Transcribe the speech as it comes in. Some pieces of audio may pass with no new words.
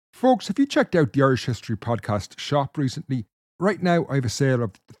Folks, have you checked out the Irish History Podcast shop recently? Right now, I have a sale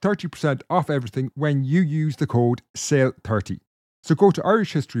of 30% off everything when you use the code SALE30. So go to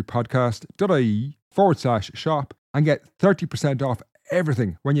irishhistorypodcast.ie/shop and get 30% off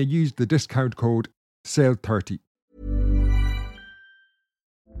everything when you use the discount code SALE30.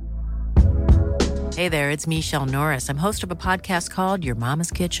 Hey there, it's Michelle Norris. I'm host of a podcast called Your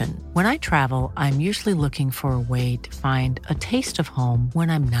Mama's Kitchen. When I travel, I'm usually looking for a way to find a taste of home when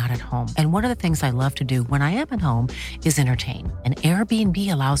I'm not at home. And one of the things I love to do when I am at home is entertain. And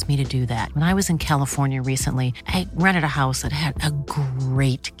Airbnb allows me to do that. When I was in California recently, I rented a house that had a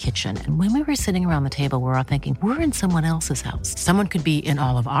great kitchen. And when we were sitting around the table, we were all thinking, we're in someone else's house. Someone could be in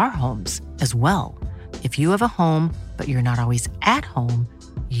all of our homes as well. If you have a home, but you're not always at home,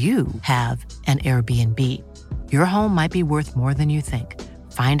 you have an Airbnb. Your home might be worth more than you think.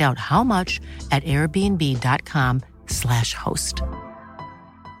 Find out how much at airbnb.com/host.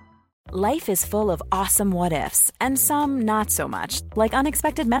 Life is full of awesome what-ifs, and some not so much, like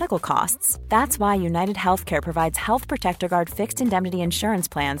unexpected medical costs. That's why United Healthcare provides Health Protector Guard fixed indemnity insurance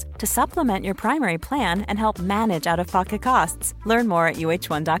plans to supplement your primary plan and help manage out-of-pocket costs. Learn more at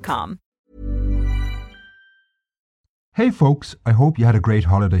uh1.com. Hey folks, I hope you had a great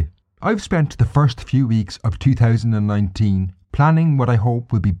holiday. I've spent the first few weeks of 2019 planning what I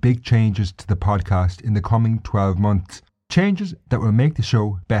hope will be big changes to the podcast in the coming 12 months. Changes that will make the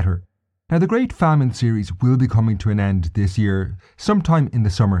show better. Now, the Great Famine series will be coming to an end this year, sometime in the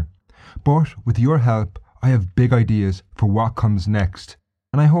summer. But with your help, I have big ideas for what comes next.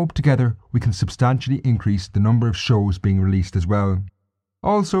 And I hope together we can substantially increase the number of shows being released as well.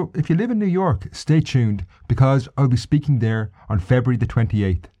 Also, if you live in New York, stay tuned because I'll be speaking there on February the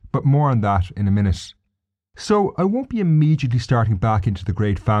 28th, but more on that in a minute. So I won't be immediately starting back into the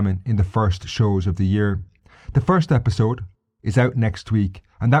Great Famine in the first shows of the year. The first episode is out next week,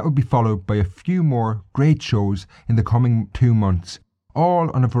 and that will be followed by a few more great shows in the coming 2 months, all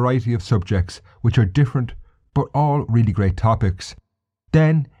on a variety of subjects which are different but all really great topics.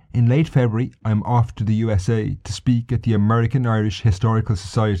 Then, in late February, I'm off to the USA to speak at the American Irish Historical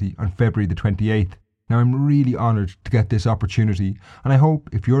Society on February the 28th. Now, I'm really honoured to get this opportunity, and I hope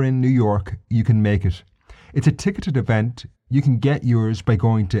if you're in New York, you can make it. It's a ticketed event. You can get yours by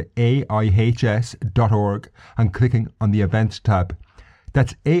going to aihs.org and clicking on the Events tab.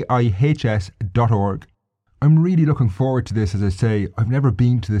 That's aihs.org. I'm really looking forward to this, as I say. I've never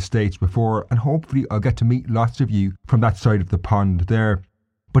been to the States before, and hopefully I'll get to meet lots of you from that side of the pond there.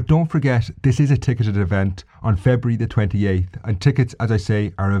 But don't forget, this is a ticketed event on February the 28th, and tickets, as I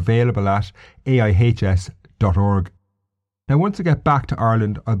say, are available at aihs.org. Now, once I get back to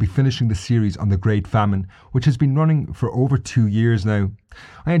Ireland, I'll be finishing the series on the Great Famine, which has been running for over 2 years now.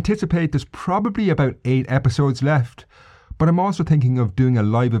 I anticipate there's probably about 8 episodes left, but I'm also thinking of doing a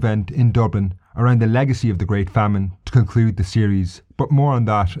live event in Dublin around the legacy of the Great Famine to conclude the series, but more on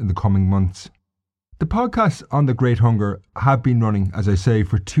that in the coming months. The podcasts on the Great Hunger have been running, as I say,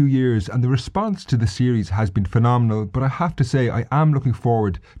 for 2 years, and the response to the series has been phenomenal, but I have to say I am looking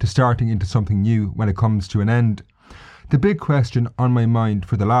forward to starting into something new when it comes to an end. The big question on my mind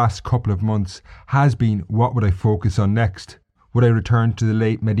for the last couple of months has been, what would I focus on next? Would I return to the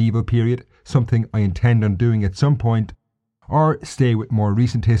late medieval period, something I intend on doing at some point, or stay with more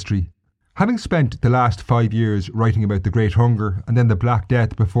recent history? Having spent the last 5 years writing about the Great Hunger and then the Black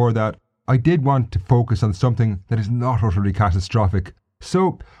Death before that, I did want to focus on something that is not utterly catastrophic.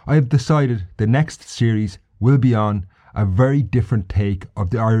 So I have decided the next series will be on a very different take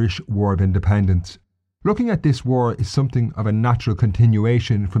of the Irish War of Independence. Looking at this war is something of a natural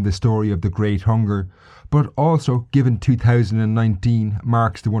continuation from the story of the Great Hunger, but also, given 2019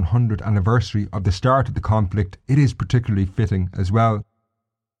 marks the 100th anniversary of the start of the conflict, it is particularly fitting as well.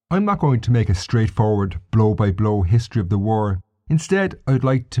 I'm not going to make a straightforward blow-by-blow history of the war. Instead, I'd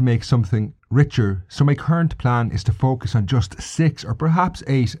like to make something richer, so my current plan is to focus on just 6 or perhaps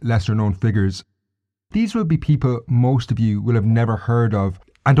 8 lesser-known figures. These will be people most of you will have never heard of,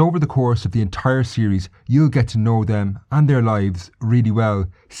 and over the course of the entire series, you'll get to know them and their lives really well,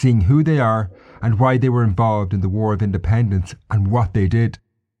 seeing who they are and why they were involved in the War of Independence and what they did.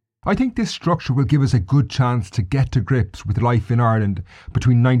 I think this structure will give us a good chance to get to grips with life in Ireland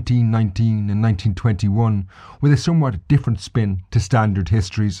between 1919 and 1921 with a somewhat different spin to standard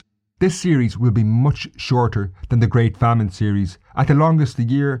histories. This series will be much shorter than the Great Famine series, at the longest a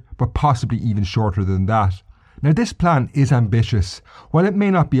year, but possibly even shorter than that. Now, this plan is ambitious. While it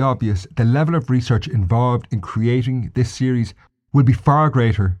may not be obvious, the level of research involved in creating this series will be far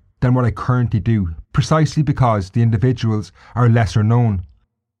greater than what I currently do, precisely because the individuals are lesser known.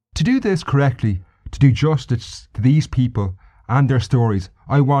 To do this correctly, to do justice to these people and their stories.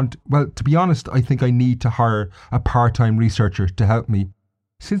 To be honest, I think I need to hire a part-time researcher to help me.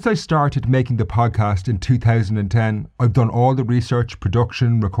 Since I started making the podcast in 2010, I've done all the research,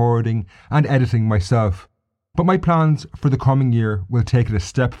 production, recording and editing myself. But my plans for the coming year will take it a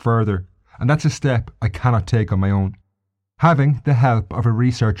step further, and that's a step I cannot take on my own. Having the help of a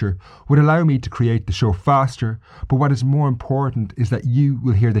researcher would allow me to create the show faster, but what is more important is that you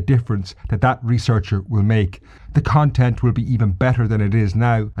will hear the difference that researcher will make. The content will be even better than it is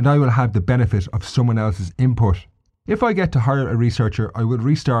now, and I will have the benefit of someone else's input. If I get to hire a researcher, I will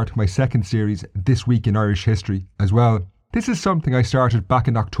restart my second series, This Week in Irish History, as well. This is something I started back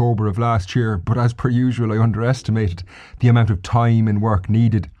in October of last year, but as per usual I underestimated the amount of time and work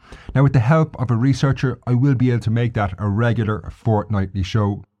needed. Now with the help of a researcher, I will be able to make that a regular fortnightly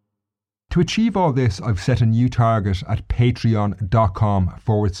show. To achieve all this, I've set a new target at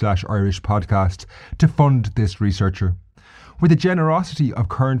patreon.com/Irish podcast to fund this researcher. With the generosity of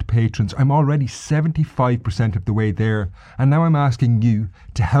current patrons, I'm already 75% of the way there, and now I'm asking you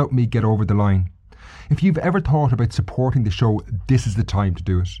to help me get over the line. If you've ever thought about supporting the show, this is the time to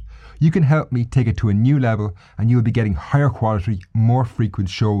do it. You can help me take it to a new level and you'll be getting higher quality, more frequent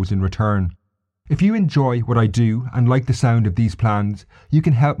shows in return. If you enjoy what I do and like the sound of these plans, you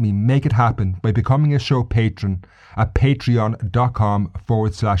can help me make it happen by becoming a show patron at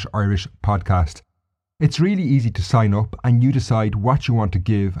patreon.com/Irish podcast. It's really easy to sign up and you decide what you want to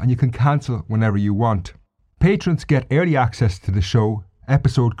give and you can cancel whenever you want. Patrons get early access to the show,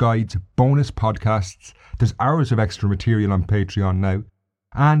 episode guides, bonus podcasts. There's hours of extra material on Patreon now.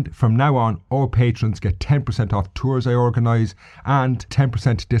 And from now on, all patrons get 10% off tours I organise and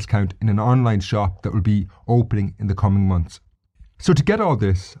 10% discount in an online shop that will be opening in the coming months. So to get all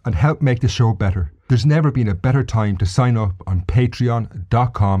this and help make the show better, there's never been a better time to sign up on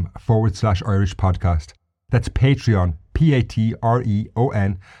patreon.com/Irish podcast. That's Patreon,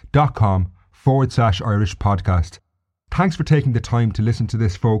 patreon.com/Irish podcast. Thanks for taking the time to listen to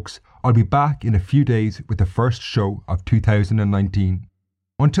this, folks. I'll be back in a few days with the first show of 2019.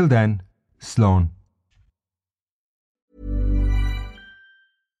 Until then, Slán.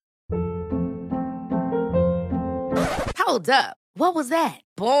 Hold up. What was that?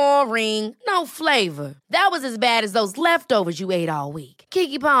 Boring. No flavor. That was as bad as those leftovers you ate all week.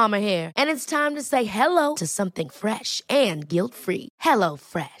 Keke Palmer here. And it's time to say hello to something fresh and guilt-free. Hello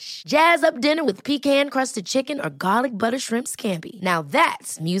Fresh. Jazz up dinner with pecan-crusted chicken or garlic butter shrimp scampi. Now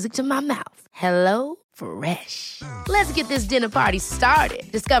that's music to my mouth. Hello Fresh. Let's get this dinner party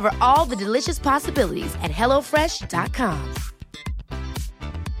started. Discover all the delicious possibilities at HelloFresh.com.